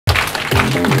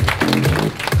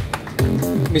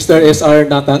Mr. S.R.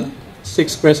 Nathan,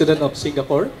 6th President of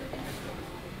Singapore.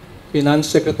 Finance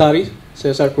Secretary,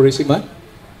 Cesar Purisima.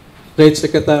 Trade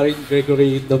Secretary,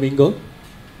 Gregory Domingo.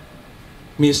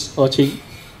 Ms. Ho Ching.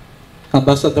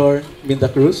 Ambassador, Minda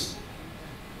Cruz.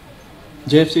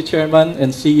 JFC Chairman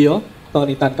and CEO,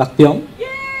 Tony Tan Kak Tiong.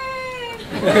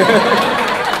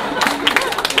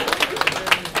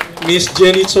 Ms.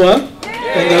 Jenny Chua,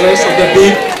 and the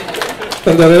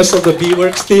rest of the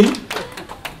B-Works team,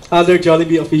 other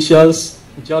Jollibee officials,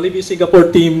 Jollibee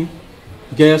Singapore team,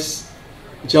 guests,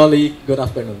 jolly good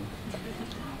afternoon.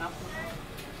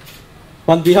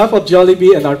 On behalf of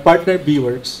Jollibee and our partner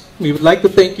B-Works, we would like to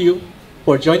thank you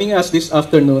for joining us this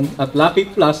afternoon at Lucky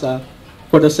Plaza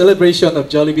for the celebration of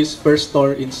Jollibee's first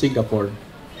store in Singapore.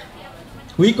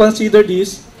 We consider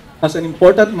this as an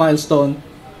important milestone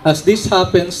as this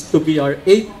happens to be our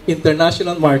 8th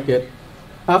international market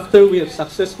after we have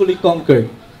successfully conquered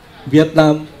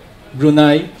Vietnam,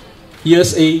 Brunei,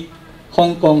 USA,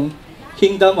 Hong Kong,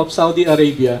 Kingdom of Saudi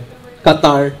Arabia,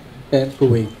 Qatar, and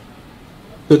Kuwait.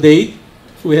 To date,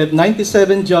 we have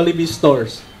 97 Jollibee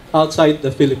stores outside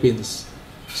the Philippines,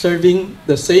 serving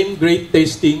the same great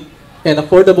tasting and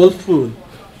affordable food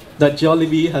that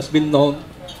Jollibee has been known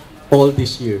all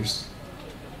these years.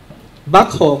 Back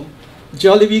home,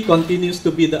 Jollibee continues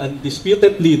to be the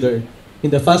undisputed leader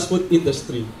in the fast food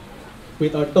industry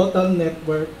with our total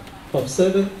network of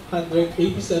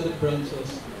 787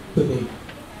 branches today,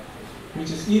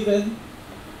 which is even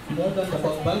more than the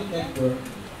combined network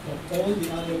of all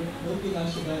the other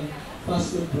multinational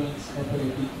fast food brands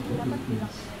operating in the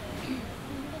Philippines.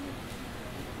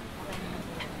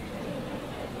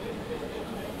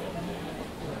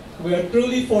 We are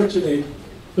truly fortunate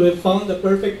to have found the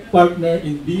perfect partner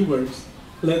in B-Works,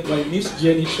 led by Ms.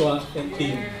 Jenny Chua and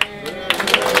team,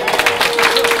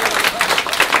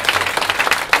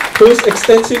 whose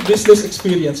extensive business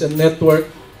experience and network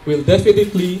will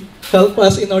definitely help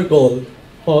us in our goal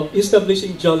of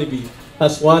establishing Jollibee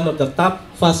as one of the top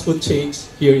fast food chains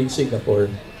here in Singapore.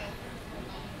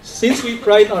 Since we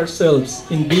pride ourselves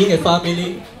in being a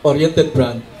family-oriented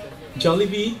brand,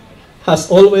 Jollibee has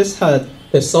always had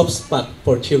a soft spot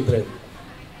for children.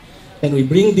 And we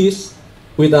bring this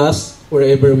with us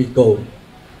wherever we go.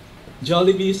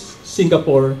 Jollibee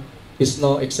Singapore is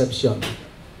no exception.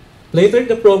 Later in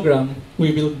the program,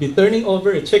 we will be turning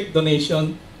over a check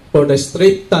donation for the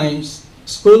Straits Times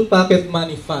School Pocket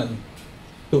Money Fund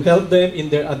to help them in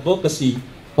their advocacy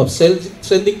of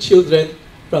sending children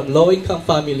from low-income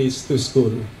families to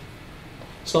school.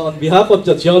 So on behalf of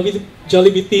the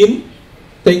Jollibee team,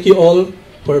 thank you all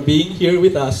for being here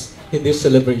with us in this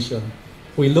celebration.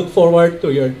 We look forward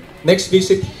to your next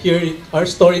visit here in our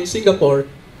store in Singapore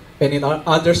and in our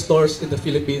other stores in the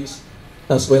Philippines,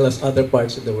 as well as other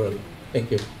parts of the world.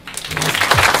 Thank you.